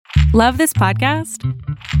Love this podcast?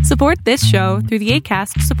 Support this show through the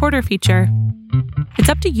Acast supporter feature. It's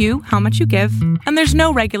up to you how much you give, and there's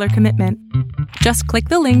no regular commitment. Just click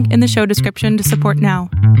the link in the show description to support now.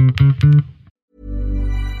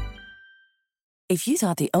 If you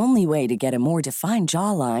thought the only way to get a more defined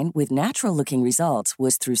jawline with natural-looking results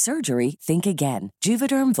was through surgery, think again.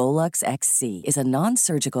 Juvederm Volux XC is a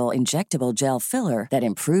non-surgical injectable gel filler that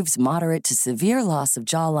improves moderate to severe loss of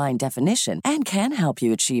jawline definition and can help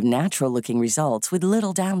you achieve natural-looking results with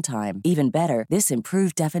little downtime. Even better, this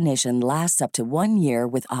improved definition lasts up to 1 year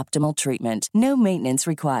with optimal treatment. No maintenance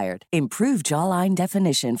required. Improve jawline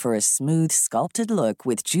definition for a smooth, sculpted look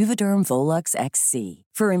with Juvederm Volux XC.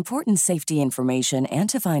 For important safety information and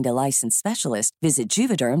to find a licensed specialist, visit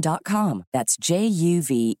Juvederm.com. That's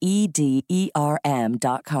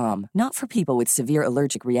Juvederm.com. Not for people with severe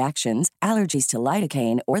allergic reactions, allergies to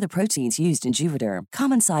lidocaine, or the proteins used in Juvederm.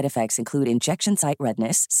 Common side effects include injection site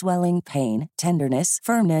redness, swelling, pain, tenderness,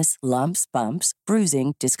 firmness, lumps, bumps,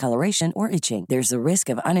 bruising, discoloration, or itching. There's a risk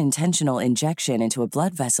of unintentional injection into a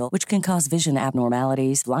blood vessel, which can cause vision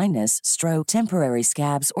abnormalities, blindness, stroke, temporary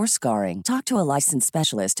scabs, or scarring. Talk to a licensed specialist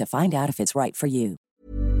to find out if it's right for you.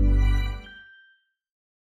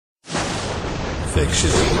 Fiction,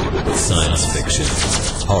 science fiction,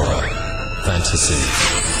 horror, fantasy,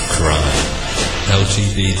 crime,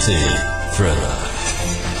 LGBT, thriller.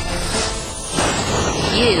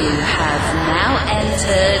 You have now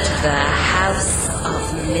entered the House of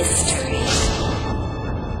Mystery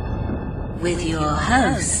with your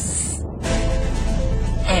hosts,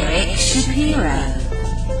 Eric Shapiro,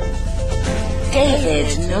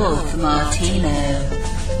 David North Martino,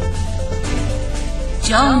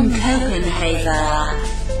 John Copenhaver,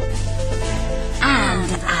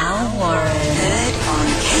 and Al Warren. Heard on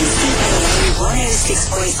KCAA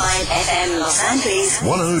 106.5 FM Los Angeles,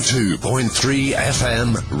 102.3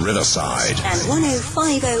 FM Riverside, and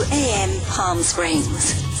 105.0 AM Palm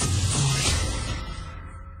Springs.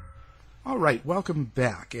 All right, welcome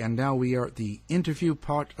back. And now we are at the interview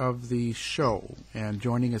part of the show. And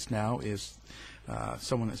joining us now is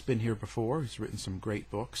someone that's been here before, who's written some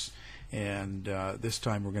great books. And this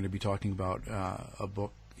time we're going to be talking about a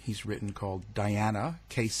book he's written called Diana,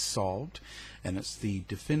 Case Solved. And it's the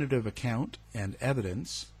definitive account and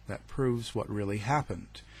evidence that proves what really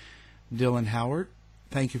happened. Dylan Howard,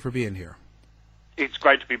 thank you for being here. It's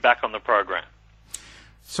great to be back on the program.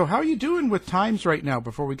 So how are you doing with times right now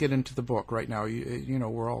before we get into the book right now? You know,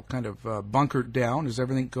 we're all kind of bunkered down. Is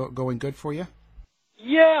everything going good for you?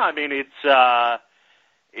 Yeah, I mean,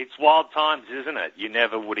 it's wild times, isn't it? You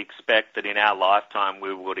never would expect that in our lifetime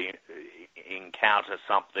we would encounter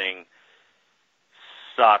something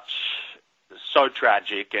so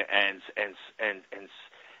tragic and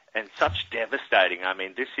such devastating. I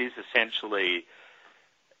mean, this is essentially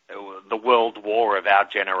the world war of our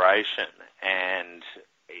generation, and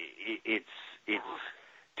it's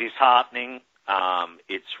disheartening.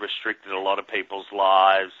 It's restricted a lot of people's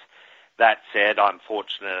lives. That said, I'm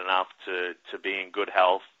fortunate enough to be in good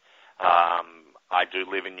health. I do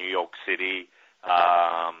live in New York City,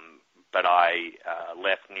 but I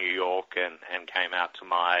left New York and came out to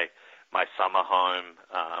my summer home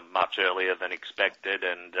much earlier than expected,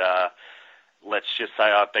 and let's just say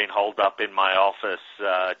I've been holed up in my office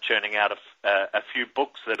churning out a few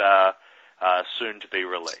books that are soon to be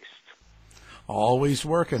released. Always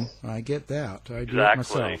working. I get that. I do it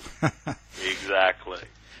myself. Exactly.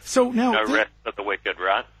 So now, no rest for the wicked,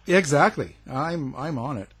 right? Exactly. I'm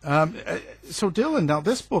on it. So Dylan, now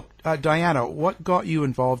this book, Diana, what got you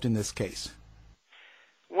involved in this case?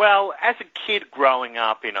 Well, as a kid growing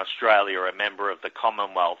up in Australia, a member of the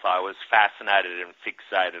Commonwealth, I was fascinated and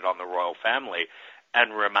fixated on the royal family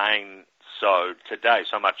and remain so today,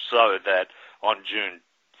 so much so that on June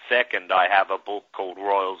 2nd I have a book called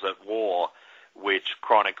Royals at War, which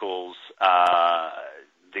chronicles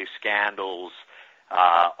the scandals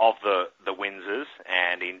of the Windsors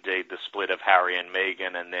and indeed the split of Harry and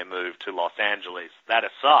Meghan and their move to Los Angeles. That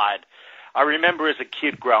aside, I remember as a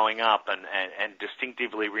kid growing up and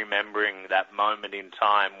distinctively remembering that moment in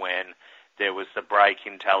time when there was the break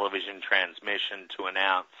in television transmission to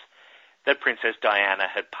announce that Princess Diana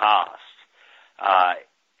had passed.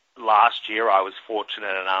 Last year I was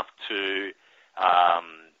fortunate enough to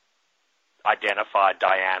identify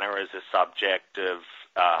Diana as a subject of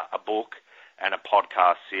a book and a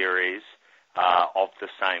podcast series of the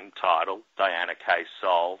same title, Diana Case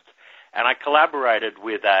Solved. And I collaborated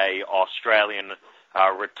with a Australian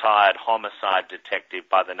retired homicide detective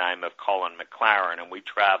by the name of Colin McLaren, and we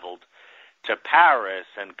travelled to Paris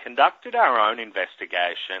and conducted our own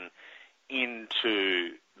investigation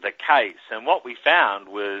into the case. And what we found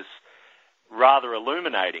was rather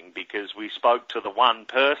illuminating because we spoke to the one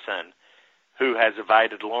person who has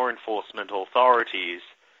evaded law enforcement authorities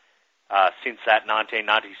since that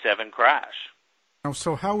 1997 crash.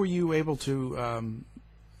 So how were you able to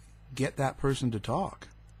get that person to talk?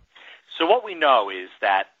 So what we know is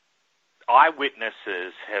that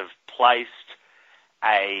eyewitnesses have placed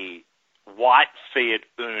a white Fiat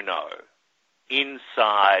Uno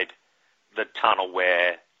inside the tunnel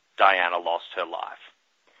where Diana lost her life.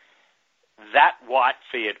 That white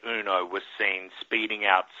Fiat Uno was seen speeding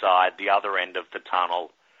outside the other end of the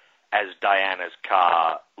tunnel as Diana's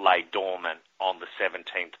car lay dormant on the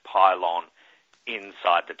 17th pylon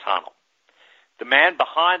inside the tunnel. The man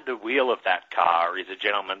behind the wheel of that car is a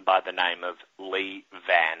gentleman by the name of Lee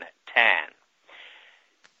Van Tan.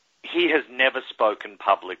 He has never spoken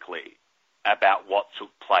publicly about what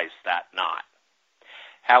took place that night.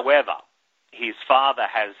 However, his father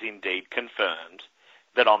has indeed confirmed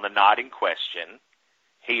that on the night in question,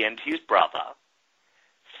 he and his brother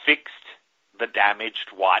fixed the damaged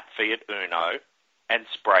white Fiat Uno and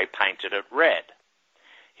spray painted it red.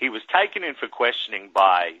 He was taken in for questioning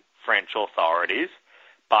by French authorities,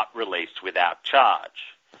 but released without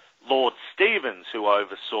charge. Lord Stevens, who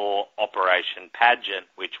oversaw Operation Pageant,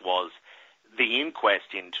 which was the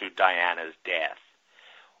inquest into Diana's death,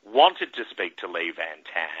 wanted to speak to Lee Van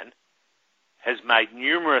Tan, has made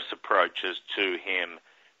numerous approaches to him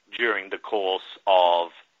during the course of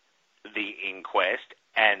the inquest,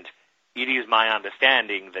 and it is my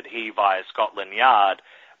understanding that he, via Scotland Yard,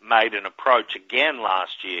 made an approach again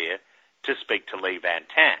last year to speak to Lee Van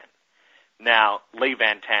Tan. Now, Lee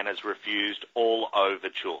Van Tan has refused all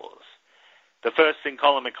overtures. The first thing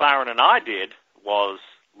Colin McLaren and I did was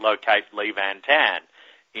locate Lee Van Tan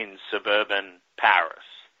in suburban Paris.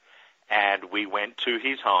 And we went to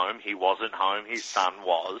his home. He wasn't home. His son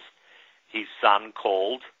was. His son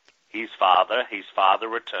called his father. His father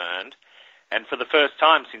returned. And for the first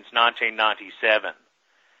time since 1997,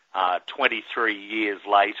 23 years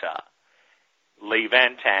later, Lee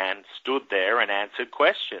Van Tan stood there and answered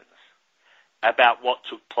questions about what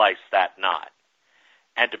took place that night.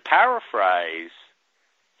 And to paraphrase,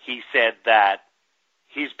 he said that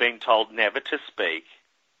he's been told never to speak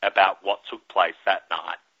about what took place that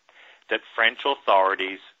night, that French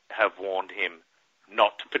authorities have warned him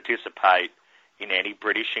not to participate in any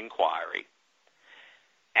British inquiry,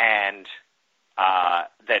 and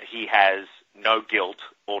that he has no guilt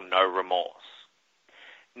or no remorse.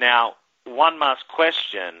 Now, one must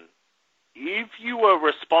question, if you were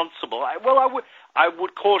responsible, I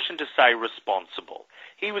would caution to say responsible.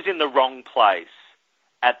 He was in the wrong place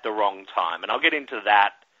at the wrong time, and I'll get into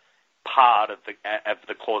that part of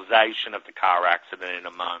the causation of the car accident in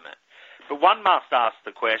a moment. But one must ask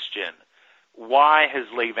the question, why has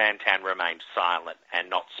Lee Van Tan remained silent and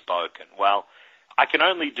not spoken? Well, I can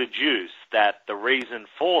only deduce that the reason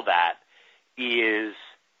for that is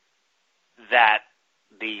that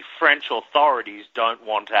the French authorities don't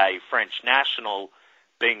want a French national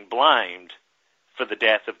being blamed for the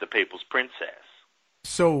death of the People's Princess.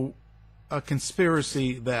 So, a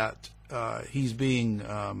conspiracy that he's being,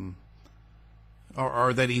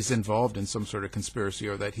 or that he's involved in some sort of conspiracy,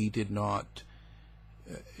 or that he did not,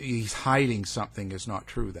 he's hiding something, is not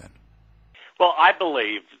true then? Well, I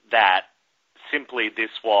believe that simply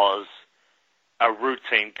this was a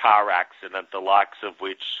routine car accident, the likes of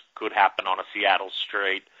which could happen on a Seattle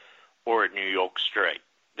street or a New York street.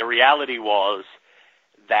 The reality was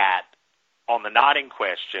that on the night in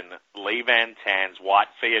question, Lee Van Tan's white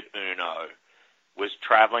Fiat Uno was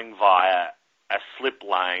traveling via a slip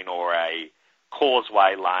lane or a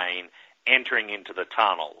causeway lane entering into the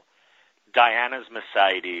tunnel. Diana's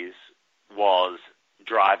Mercedes was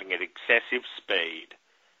driving at excessive speed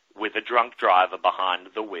with a drunk driver behind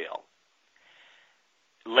the wheel.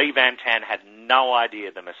 Lee Van Tan had no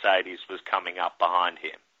idea the Mercedes was coming up behind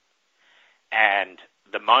him. And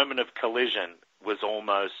the moment of collision was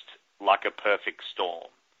almost like a perfect storm.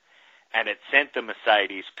 And it sent the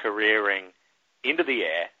Mercedes careering into the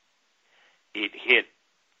air. It hit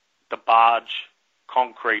the barge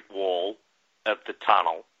concrete wall of the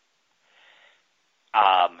tunnel.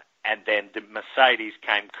 And then the Mercedes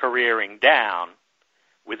came careering down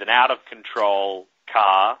with an out-of-control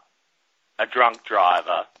car, a drunk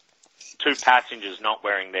driver, two passengers not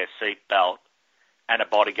wearing their seatbelt, and a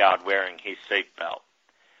bodyguard wearing his seatbelt.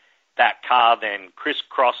 That car then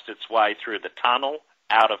crisscrossed its way through the tunnel,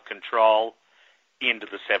 out of control, into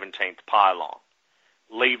the 17th pylon.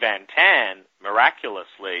 Lee Van Tan,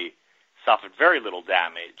 miraculously, suffered very little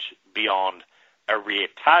damage beyond a rear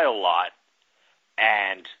tail light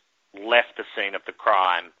and left the scene of the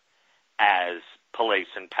crime as police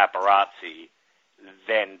and paparazzi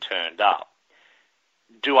then turned up.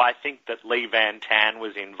 Do I think that Lee Van Tan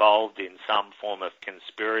was involved in some form of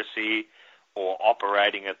conspiracy or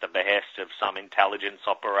operating at the behest of some intelligence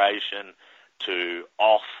operation to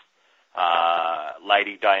off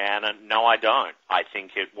Lady Diana? No, I don't. I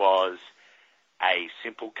think it was a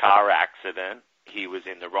simple car accident. He was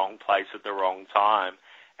in the wrong place at the wrong time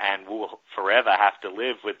and will forever have to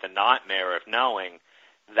live with the nightmare of knowing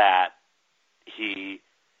that he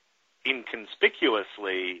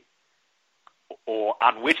inconspicuously or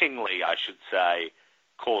unwittingly, I should say,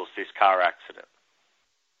 caused this car accident.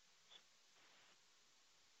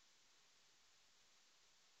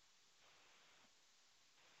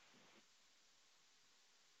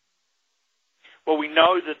 Well, we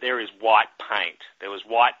know that there is white paint. There was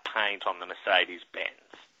white paint on the Mercedes-Benz.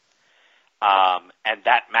 And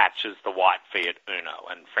that matches the white Fiat Uno.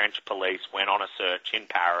 And French police went on a search in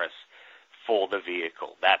Paris for the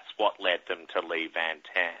vehicle. That's what led them to Lee Van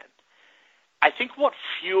Tan. I think what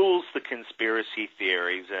fuels the conspiracy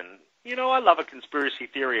theories, and, you know, I love a conspiracy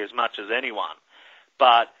theory as much as anyone,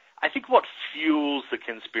 but I think what fuels the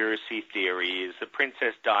conspiracy theory is that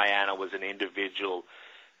Princess Diana was an individual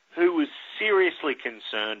who was seriously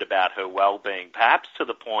concerned about her well-being, perhaps to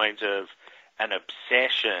the point of an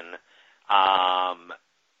obsession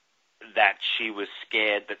that she was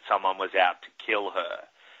scared that someone was out to kill her.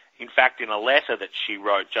 In fact, in a letter that she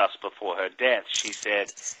wrote just before her death, she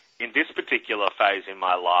said, "In this particular phase in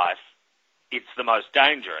my life, it's the most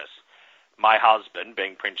dangerous. My husband,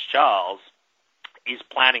 being Prince Charles, is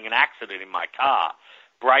planning an accident in my car,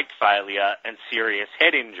 brake failure and serious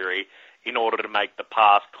head injury in order to make the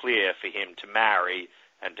path clear for him to marry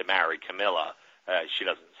and to marry Camilla." She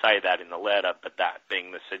doesn't say that in the letter, but that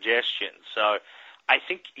being the suggestion. So I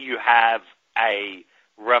think you have a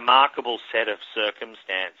remarkable set of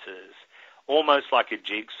circumstances, almost like a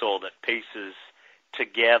jigsaw that pieces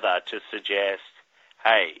together to suggest,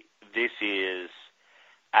 hey, this is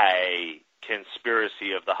a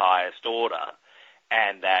conspiracy of the highest order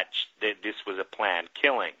and that this was a planned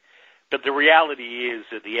killing. But the reality is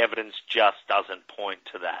that the evidence just doesn't point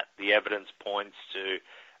to that. The evidence points to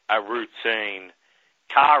a routine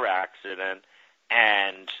car accident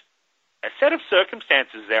and a set of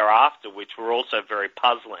circumstances thereafter which were also very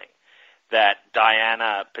puzzling, that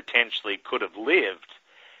Diana potentially could have lived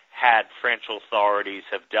had French authorities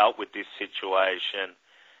have dealt with this situation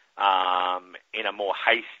in a more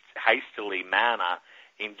hastily manner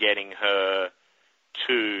in getting her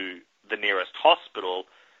to the nearest hospital,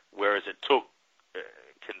 whereas it took a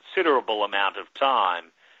considerable amount of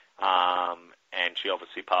time, and she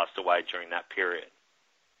obviously passed away during that period.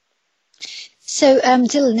 So,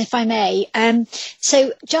 Dylan, if I may,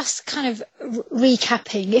 so just kind of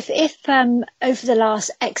recapping, if over the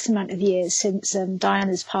last X amount of years since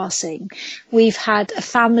Diana's passing, we've had a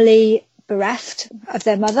family bereft of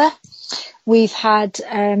their mother, we've had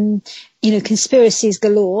conspiracies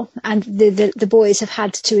galore, and the boys have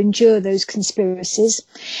had to endure those conspiracies,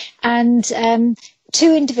 and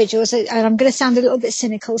two individuals, and I'm going to sound a little bit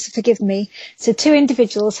cynical, so forgive me. So two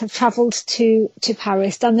individuals have travelled to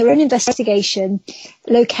Paris, done their own investigation,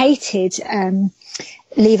 located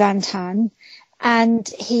Lee Van Tan, and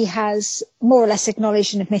he has more or less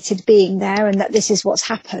acknowledged and admitted being there and that this is what's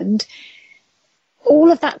happened.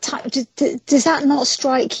 All of that time, does that not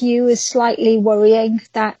strike you as slightly worrying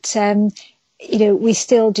that we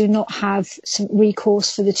still do not have some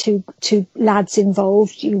recourse for the two lads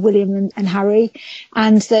involved, William and Harry,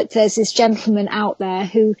 and that there's this gentleman out there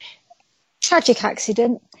who, tragic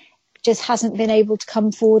accident, just hasn't been able to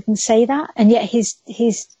come forward and say that, and yet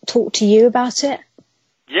he's talked to you about it?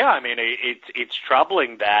 Yeah, I mean, it's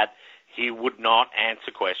troubling that he would not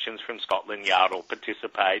answer questions from Scotland Yard or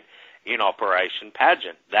participate in Operation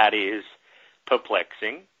Pageant. That is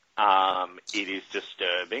perplexing, it is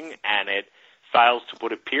disturbing, and it fails to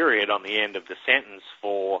put a period on the end of the sentence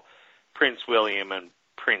for Prince William and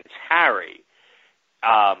Prince Harry.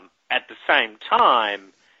 At the same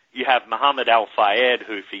time, you have Mohammed Al-Fayed,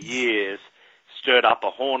 who for years stirred up a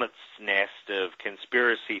hornet's nest of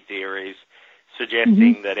conspiracy theories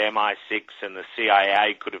suggesting that MI6 and the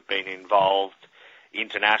CIA could have been involved,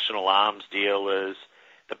 international arms dealers,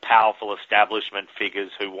 the powerful establishment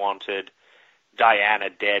figures who wanted Diana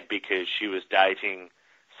dead because she was dating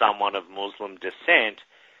someone of Muslim descent.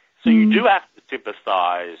 So you do have to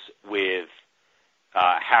sympathise with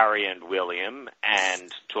Harry and William,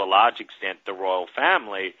 and to a large extent the royal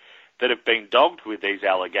family, that have been dogged with these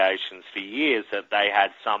allegations for years that they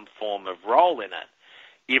had some form of role in it.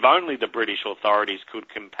 If only the British authorities could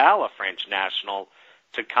compel a French national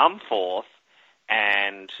to come forth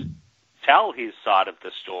and tell his side of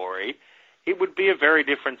the story, it would be a very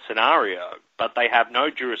different scenario. But they have no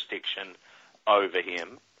jurisdiction over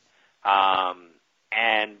him,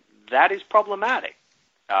 and that is problematic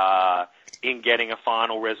in getting a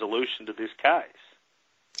final resolution to this case.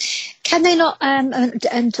 Can they not,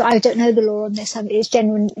 and I don't know the law on this, it's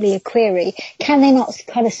genuinely a query, can they not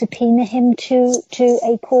kind of subpoena him to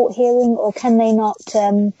a court hearing, or can they not,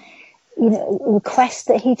 request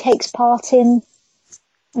that he takes part in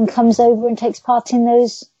and comes over and takes part in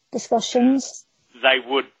those discussions? They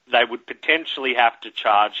would potentially have to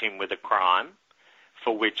charge him with a crime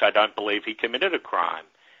for which I don't believe he committed a crime.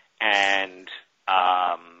 And,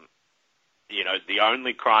 the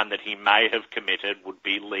only crime that he may have committed would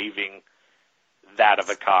be leaving that of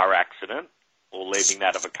a car accident or leaving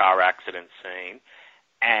that of a car accident scene.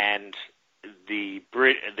 And the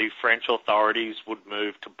French authorities would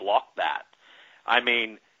move to block that. I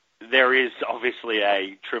mean, there is obviously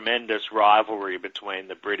a tremendous rivalry between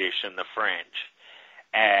the British and the French,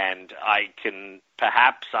 and I can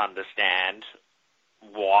perhaps understand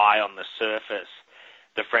why on the surface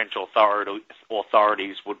the French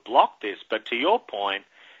authorities would block this. But to your point,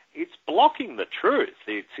 it's blocking the truth.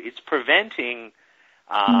 It's preventing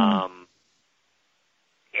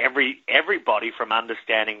everybody from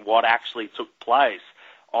understanding what actually took place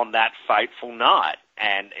on that fateful night.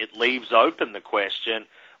 And it leaves open the question,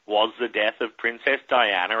 was the death of Princess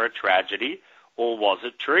Diana a tragedy, or was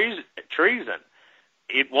it treason?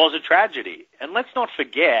 It was a tragedy. And let's not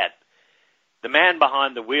forget, the man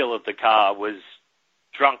behind the wheel of the car was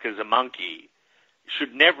drunk as a monkey,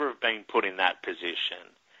 should never have been put in that position,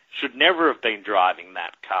 should never have been driving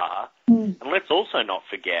that car. And let's also not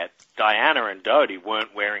forget, Diana and Dodi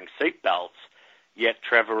weren't wearing seatbelts, yet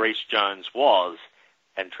Trevor Rees-Jones was,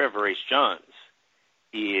 and Trevor Rees-Jones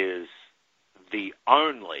is the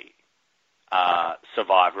only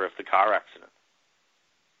survivor of the car accident.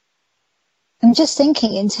 I'm just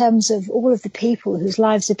thinking in terms of all of the people whose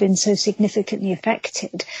lives have been so significantly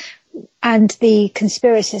affected, and the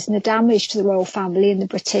conspiracies and the damage to the royal family and the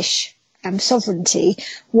British sovereignty,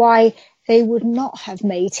 why they would not have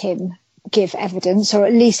made him give evidence, or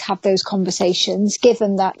at least have those conversations,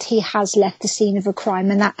 given that he has left the scene of a crime,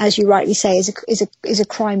 and that, as you rightly say, is a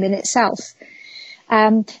crime in itself.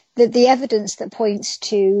 The evidence that points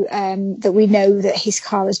to that we know that his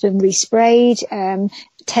car has been resprayed,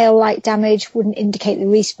 tail light damage wouldn't indicate the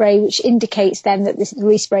respray, which indicates then that the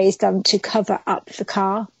respray is done to cover up the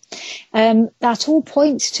car. That all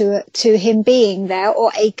points to him being there,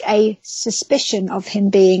 or a suspicion of him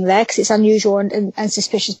being there, because it's unusual and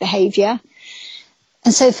suspicious behaviour.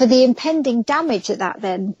 And so for the impending damage that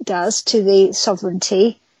then does to the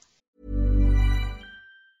sovereignty.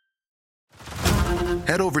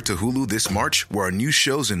 Head over to Hulu this March, where our new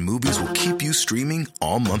shows and movies will keep you streaming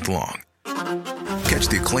all month long. Catch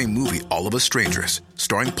the acclaimed movie All of Us Strangers,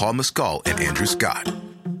 starring Paul Mescal and Andrew Scott.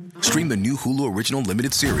 Stream the new Hulu original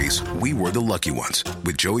limited series We Were the Lucky Ones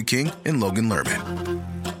with Joey King and Logan Lerman.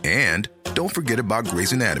 And don't forget about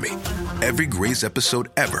Grey's Anatomy. Every Grey's episode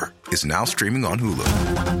ever is now streaming on Hulu.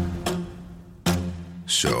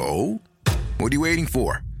 So, what are you waiting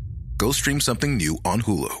for? Go stream something new on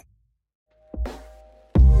Hulu.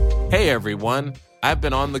 Hey everyone, I've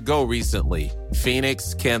been on the go recently.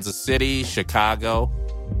 Phoenix, Kansas City, Chicago.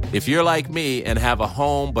 If you're like me and have a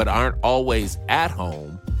home but aren't always at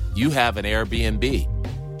home, you have an Airbnb.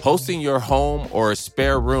 Hosting your home or a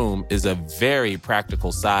spare room is a very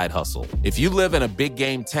practical side hustle. If you live in a big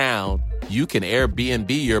game town, you can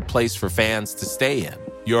Airbnb your place for fans to stay in.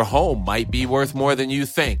 Your home might be worth more than you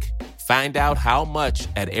think. Find out how much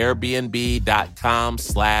at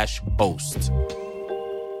airbnb.com/host.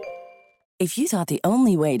 If you thought the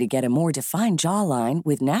only way to get a more defined jawline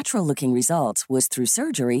with natural-looking results was through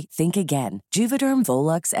surgery, think again. Juvederm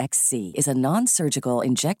Volux XC is a non-surgical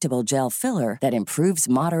injectable gel filler that improves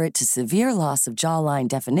moderate to severe loss of jawline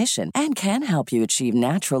definition and can help you achieve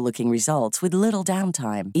natural-looking results with little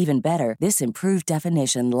downtime. Even better, this improved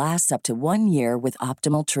definition lasts up to 1 year with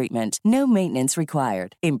optimal treatment. No maintenance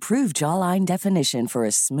required. Improve jawline definition for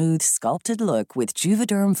a smooth, sculpted look with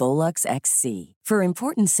Juvederm Volux XC. For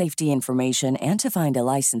important safety information and to find a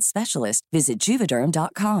licensed specialist, visit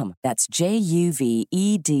Juvederm.com. That's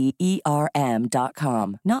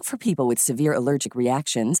JUVEDERM.com. Not for people with severe allergic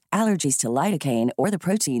reactions, allergies to lidocaine, or the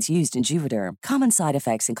proteins used in Juvederm. Common side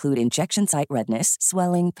effects include injection site redness,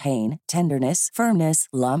 swelling, pain, tenderness, firmness,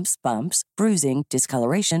 lumps, bumps, bruising,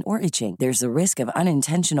 discoloration, or itching. There's a risk of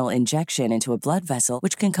unintentional injection into a blood vessel,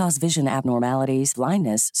 which can cause vision abnormalities,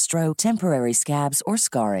 blindness, stroke, temporary scabs, or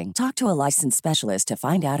scarring. Talk to a licensed specialist to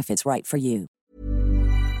find out if it's right for you.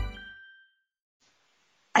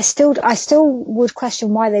 I still would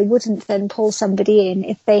question why they wouldn't then pull somebody in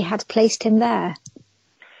if they had placed him there.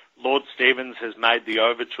 Lord Stevens has made the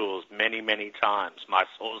overtures many, many times. My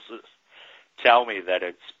sources tell me that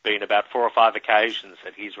it's been about 4 or 5 occasions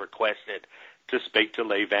that he's requested to speak to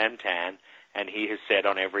Lee Van Tan, and he has said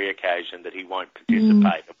on every occasion that he won't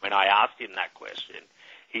participate. When I asked him that question,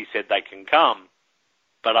 he said they can come,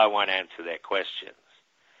 but I won't answer their questions,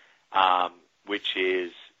 which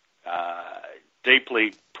is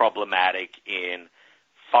deeply problematic in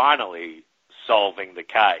finally solving the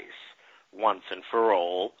case once and for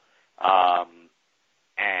all,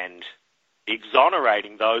 and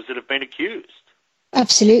exonerating those that have been accused.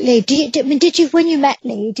 Absolutely. Did you, when you met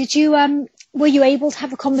Lee, were you able to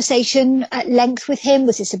have a conversation at length with him?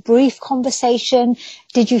 Was this a brief conversation?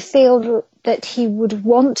 Did you feel that he would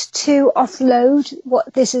want to offload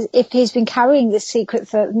what this is, if he's been carrying this secret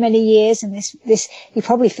for many years, and this he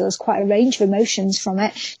probably feels quite a range of emotions from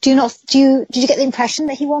it? Did you get the impression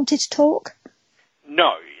that he wanted to talk?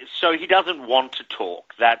 No. So he doesn't want to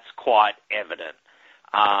talk. That's quite evident.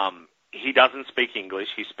 He doesn't speak English.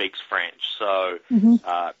 He speaks French. So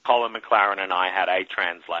Colin McLaren and I had a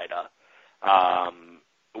translator.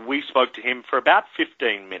 We spoke to him for about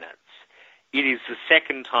 15 minutes. It is the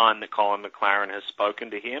second time that Colin McLaren has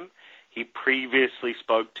spoken to him. He previously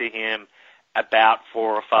spoke to him about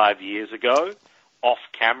 4 or 5 years ago, off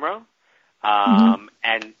camera,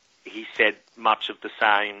 and he said much of the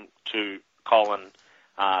same to Colin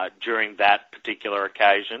during that particular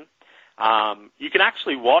occasion. You can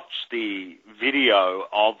actually watch the video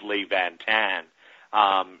of Lee Van Tan.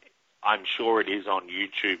 I'm sure it is on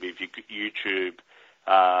YouTube. If you YouTube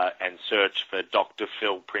and search for Dr.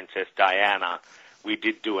 Phil Princess Diana, we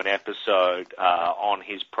did do an episode on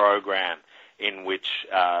his program in which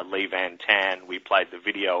Lee Van Tan, we played the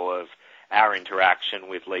video of our interaction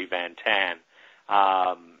with Lee Van Tan,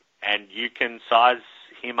 and you can size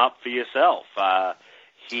him up for yourself.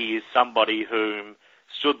 He is somebody whom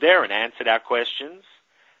stood there and answered our questions,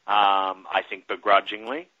 I think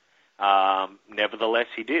begrudgingly. Nevertheless,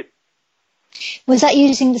 he did. Was that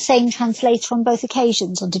using the same translator on both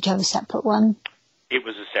occasions, or did you have a separate one? It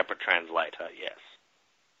was a separate translator, yes.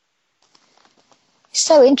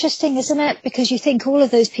 So interesting, isn't it? Because you think all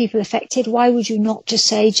of those people affected, why would you not just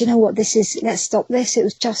say, do you know what this is, let's stop this? It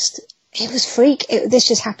was freak. This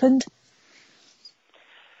just happened.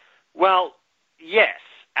 Well, yes,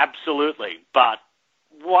 absolutely. But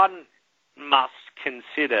one must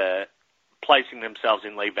consider placing themselves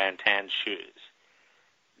in Lee Van Tan's shoes.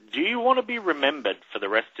 Do you want to be remembered for the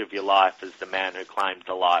rest of your life as the man who claimed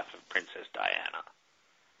the life of Princess Diana?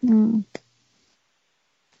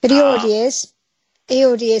 But he already is. He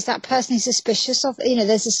already is. That person is suspicious of,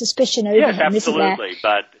 there's a suspicion over him, absolutely, isn't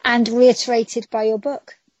there? but and reiterated by your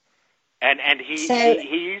book. And he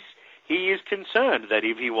is concerned that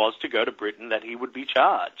if he was to go to Britain, that he would be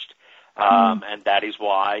charged, and that is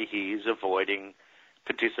why he is avoiding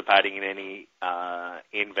participating in any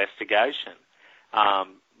investigation.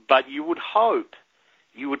 But you would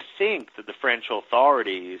think that the French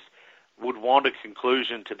authorities would want a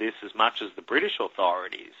conclusion to this as much as the British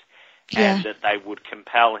authorities, and that they would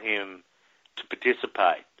compel him to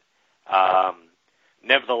participate.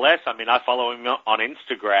 Nevertheless, I follow him on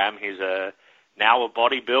Instagram. He's now a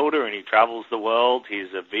bodybuilder, and he travels the world.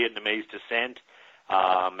 He's of Vietnamese descent,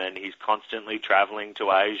 and he's constantly traveling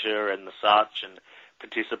to Asia and the such, and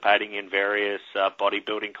participating in various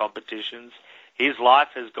bodybuilding competitions. His life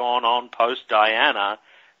has gone on post-Diana,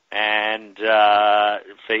 and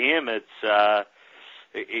for him it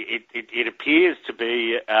appears to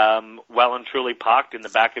be well and truly parked in the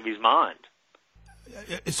back of his mind.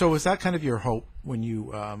 So is that kind of your hope when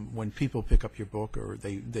you when people pick up your book or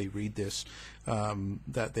they read this,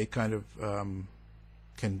 that they kind of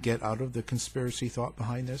can get out of the conspiracy thought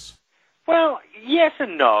behind this? Well, yes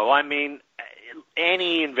and no.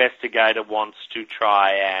 Any investigator wants to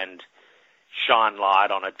try and shine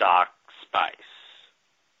light on a dark space.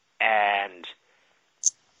 And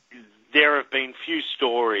there have been few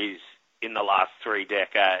stories in the last 3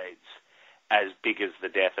 decades as big as the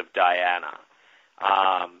death of Diana.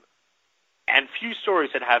 And few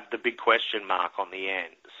stories that have the big question mark on the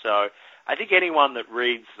end. So I think anyone that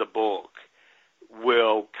reads the book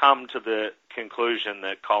will come to the conclusion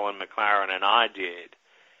that Colin McLaren and I did,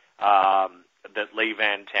 that Lee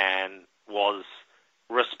Van Tan was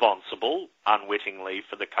responsible unwittingly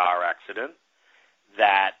for the car accident,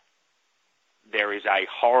 that there is a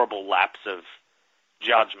horrible lapse of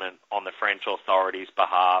judgment on the French authorities'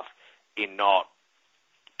 behalf in not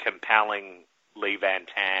compelling Lee Van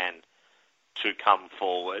Tan to come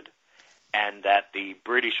forward, and that the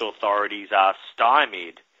British authorities are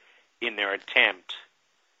stymied in their attempt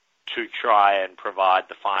to try and provide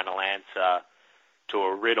the final answer to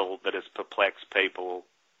a riddle that has perplexed people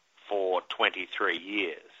for 23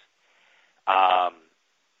 years.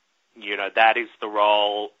 That is the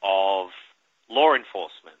role of law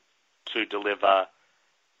enforcement, to deliver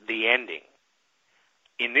the ending.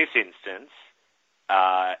 In this instance,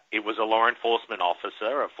 it was a law enforcement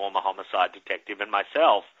officer, a former homicide detective, and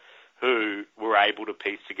myself who were able to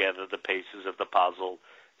piece together the pieces of the puzzle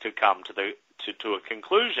to come to a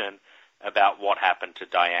conclusion about what happened to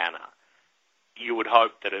Diana. You would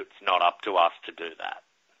hope that it's not up to us to do that.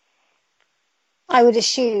 I would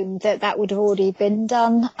assume that would have already been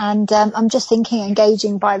done. And I'm just thinking,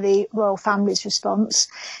 engaging by the royal family's response,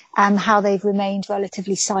 how they've remained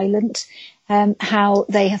relatively silent, how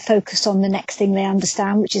they have focused on the next thing they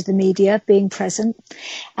understand, which is the media being present.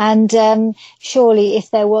 And surely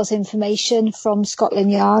if there was information from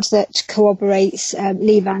Scotland Yard that corroborates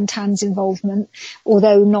Lee Van Tan's involvement,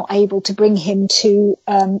 although not able to bring him to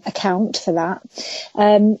account for that,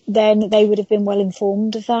 then they would have been well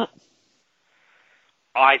informed of that.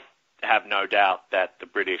 I have no doubt that the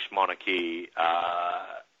British monarchy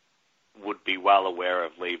would be well aware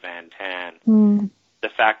of Lee Van Tan. The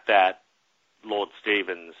fact that Lord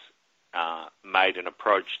Stevens made an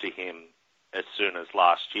approach to him as soon as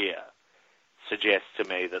last year suggests to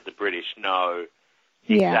me that the British know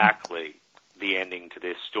exactly the ending to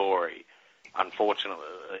this story.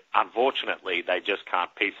 Unfortunately, they just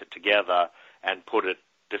can't piece it together and put it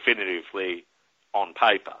definitively on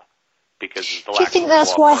paper. Because of the Do you think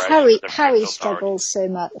that's why Harry struggles so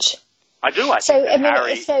much? I do. I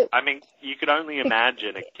think you could only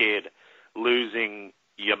imagine a kid losing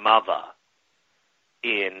your mother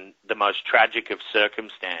in the most tragic of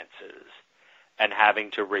circumstances and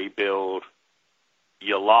having to rebuild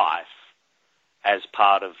your life as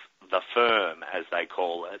part of the firm, as they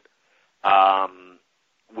call it,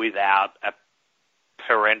 without a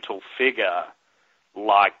parental figure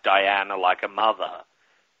like Diana, like a mother,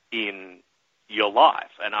 in your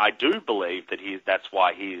life. And I do believe that that's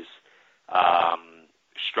why he's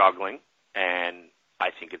struggling, and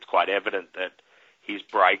I think it's quite evident that his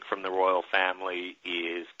break from the royal family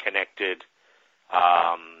is connected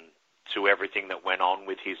to everything that went on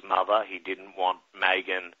with his mother. He didn't want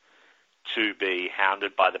Meghan to be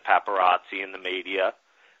hounded by the paparazzi and the media,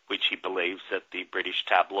 which he believes that the British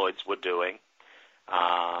tabloids were doing.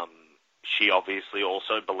 She obviously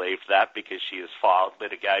also believed that because she has filed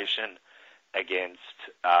litigation against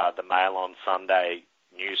the Mail on Sunday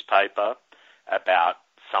newspaper about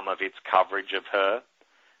some of its coverage of her,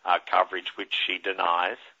 coverage which she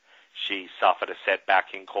denies. She suffered a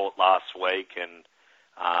setback in court last week and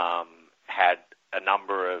had a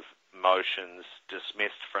number of motions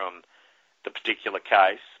dismissed from the particular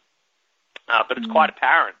case. But it's quite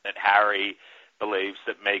apparent that Harry believes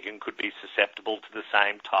that Meghan could be susceptible to the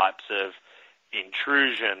same types of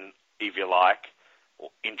intrusion, if you like, or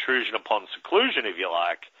intrusion upon seclusion, if you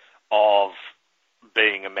like, of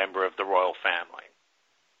being a member of the royal family.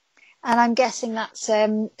 And I'm guessing that's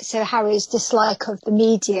so Harry's dislike of the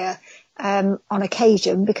media on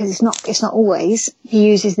occasion, because it's not always. He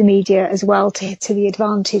uses the media as well to the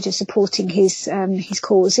advantage of supporting his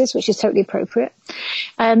causes, which is totally appropriate.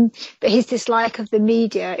 But his dislike of the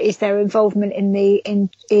media is their involvement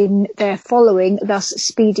in their following, thus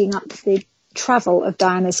speeding up the travel of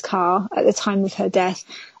Diana's car at the time of her death,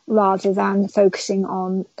 rather than focusing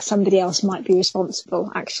on somebody else might be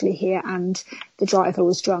responsible actually here, and the driver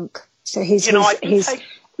was drunk. So his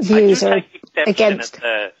views are against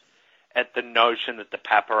at the notion that the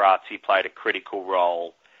paparazzi played a critical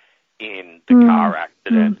role in the car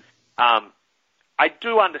accident. I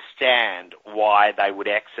do understand why they would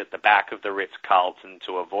exit the back of the Ritz-Carlton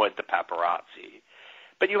to avoid the paparazzi.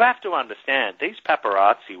 But you have to understand, these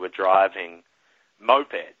paparazzi were driving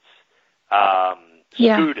mopeds,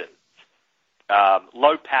 scooters,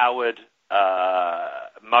 low-powered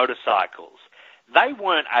motorcycles. They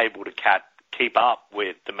weren't able to keep up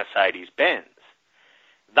with the Mercedes-Benz.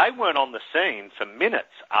 They weren't on the scene for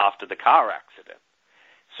minutes after the car accident.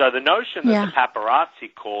 So the notion that the paparazzi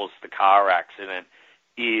caused the car accident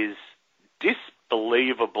is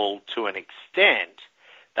disbelievable to an extent.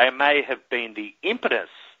 They may have been the impetus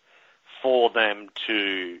for them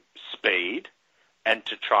to speed and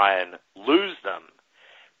to try and lose them,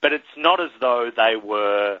 but it's not as though they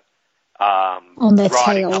were on their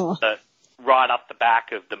tail, right up the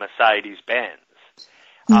back of the Mercedes-Benz.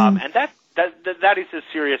 And that is a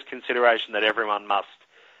serious consideration that everyone must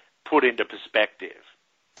put into perspective.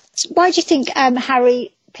 Why do you think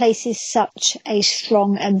Harry places such a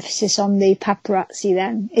strong emphasis on the paparazzi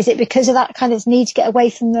then? Is it because of that kind of need to get away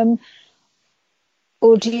from them?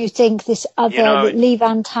 Or do you think this other Lee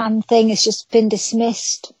Van Tan thing has just been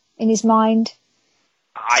dismissed in his mind?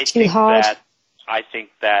 I think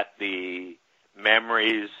that the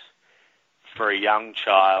memories for a young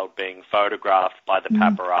child being photographed by the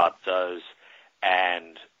paparazzos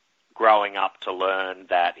and growing up to learn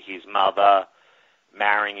that his mother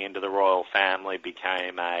marrying into the royal family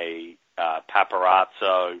became a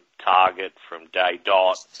paparazzo target from day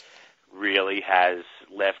dot really has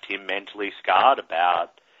left him mentally scarred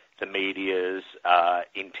about the media's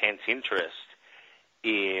intense interest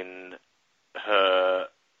in her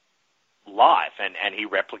life, and he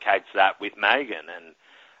replicates that with Meghan. And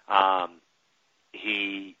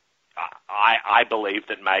I believe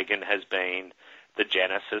that Meghan has been the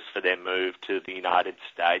genesis for their move to the United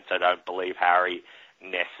States. I don't believe Harry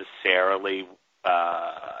necessarily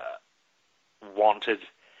wanted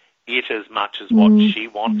it as much as what she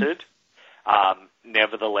wanted.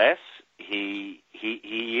 Nevertheless, he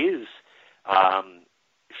is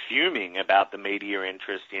fuming about the media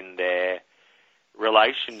interest in their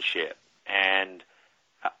relationship, and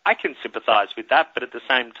I can sympathise with that. But at the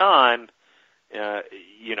same time,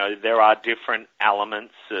 there are different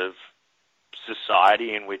elements of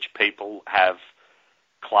society in which people have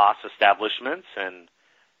class establishments, and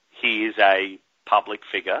he is a public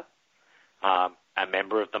figure, a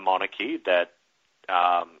member of the monarchy that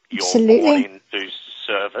you're born into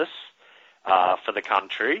service for the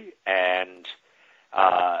country, and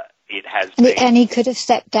it has been... And he could have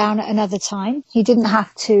stepped down at another time. He didn't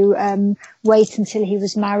have to wait until he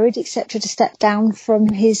was married, etc., to step down from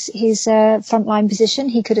his frontline position.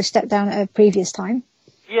 He could have stepped down at a previous time.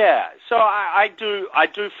 Yeah, so I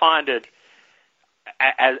do find it,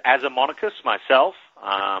 as a monarchist myself,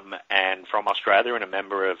 and from Australia and a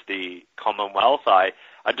member of the Commonwealth, I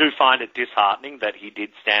do find it disheartening that he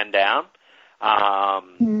did stand down.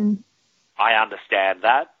 I understand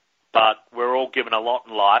that, but we're all given a lot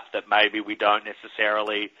in life that maybe we don't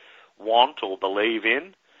necessarily want or believe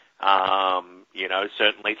in.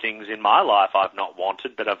 Certainly things in my life I've not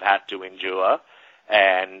wanted, but I've had to endure,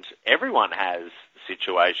 and everyone has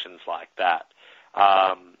situations like that.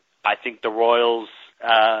 I think the Royals'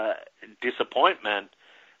 disappointment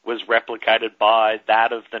was replicated by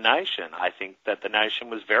that of the nation. I think that the nation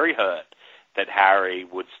was very hurt that Harry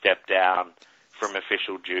would step down from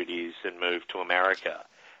official duties and move to America.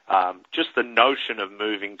 Just the notion of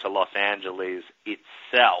moving to Los Angeles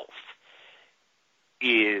itself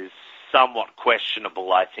is somewhat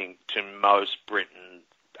questionable, I think, to most Brits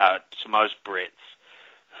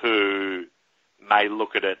who may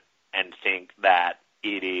look at it and think that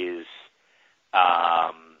it is,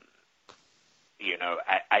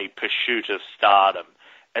 a pursuit of stardom,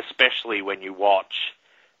 especially when you watch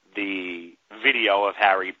the video of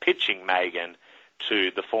Harry pitching Meghan to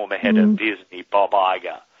the former head of Disney, Bob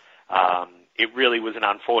Iger. It really was an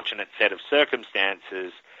unfortunate set of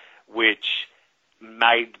circumstances which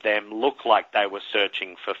made them look like they were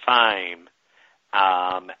searching for fame,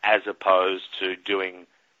 as opposed to doing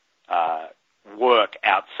work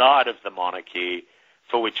outside of the monarchy,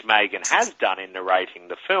 for which Meghan has done in narrating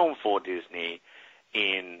the film for Disney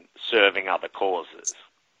in serving other causes.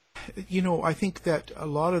 I think that a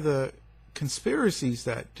lot of the conspiracies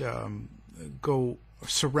that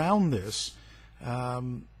surround this,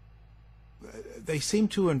 they seem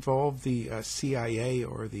to involve the CIA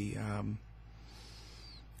or the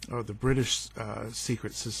British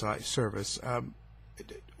Secret Society Service.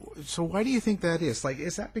 So why do you think that is?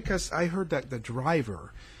 Is that because I heard that the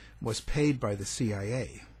driver was paid by the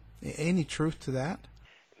CIA? Any truth to that?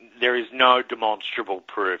 There is no demonstrable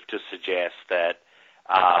proof to suggest that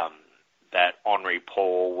that Henri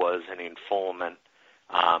Paul was an informant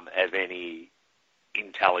of any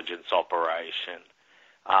intelligence operation.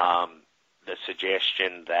 The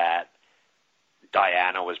suggestion that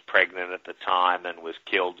Diana was pregnant at the time and was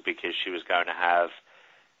killed because she was going to have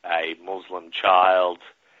a Muslim child.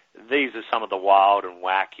 These are some of the wild and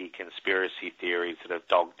wacky conspiracy theories that have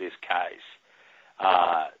dogged this case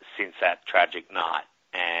since that tragic night.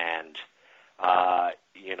 And,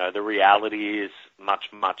 the reality is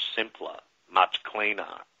much, much simpler, much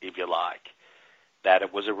cleaner, if you like, that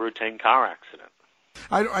it was a routine car accident.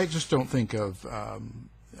 I just don't think of...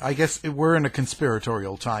 I guess we're in a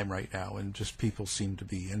conspiratorial time right now, and just people seem to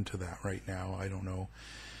be into that right now. I don't know.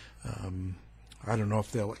 I don't know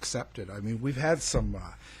if they'll accept it. I mean, we've had some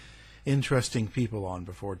interesting people on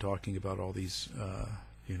before talking about all these,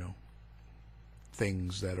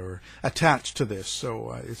 things that are attached to this.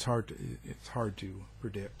 So it's hard to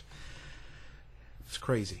predict. It's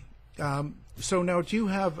crazy. So now, do you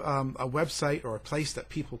have a website or a place that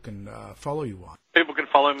people can follow you on? People can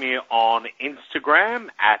follow me on Instagram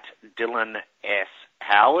at Dylan S.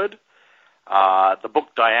 Howard. The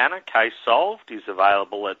book Diana, Case Solved, is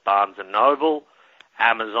available at Barnes & Noble,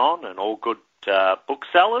 Amazon, and all good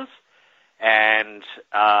booksellers. And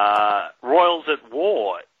Royals at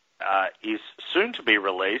War is soon to be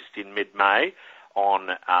released in mid-May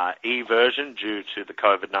on e-version due to the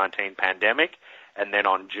COVID-19 pandemic. And then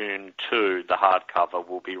on June 2, the hardcover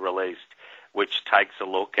will be released, which takes a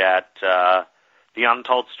look at the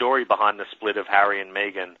untold story behind the split of Harry and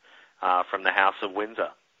Meghan from the House of Windsor.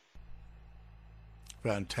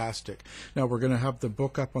 Fantastic. Now, we're going to have the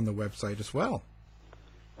book up on the website as well.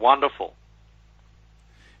 Wonderful.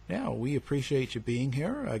 Now, we appreciate you being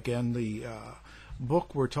here. Again, the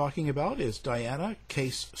book we're talking about is Diana,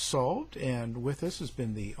 Case Solved, and with us has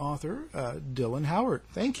been the author, Dylan Howard.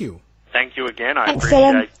 Thank you. Thank you again. I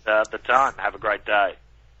appreciate the time. Have a great day.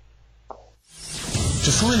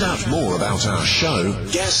 To find out more about our show,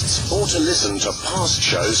 guests, or to listen to past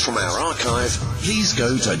shows from our archive, please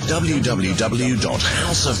go to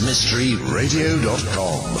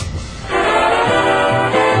www.houseofmysteryradio.com.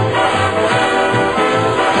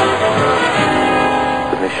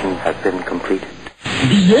 The mission has been completed.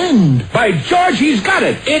 The end! By George, he's got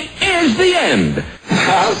it! It is the end!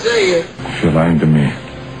 I'll say it. If you're lying to me,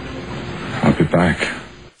 I'll be back.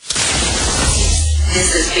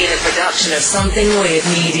 This has been a production of Something Weird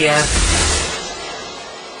Media.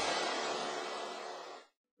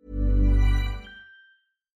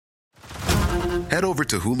 Head over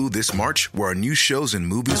to Hulu this March, where our new shows and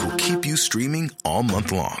movies will keep you streaming all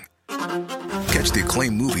month long. Catch the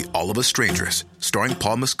acclaimed movie All of Us Strangers, starring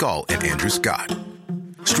Paul Mescal and Andrew Scott.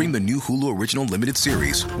 Stream the new Hulu original limited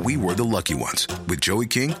series We Were the Lucky Ones with Joey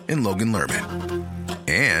King and Logan Lerman.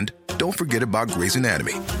 And don't forget about Grey's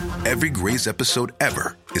Anatomy. Every Grey's episode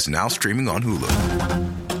ever is now streaming on Hulu.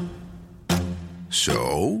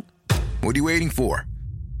 So, what are you waiting for?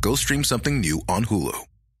 Go stream something new on Hulu.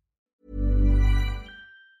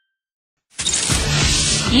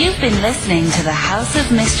 You've been listening to the House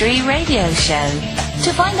of Mystery radio show.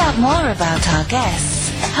 To find out more about our guests,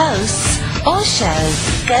 hosts, or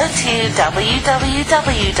shows, go to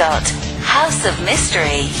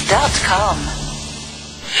www.houseofmystery.com.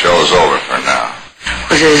 Show's over for now.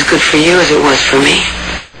 Was it as good for you as it was for me?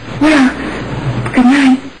 Well, good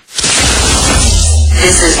night.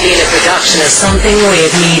 This has been a production of Something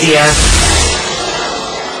Weird Media.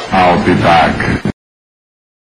 I'll be back.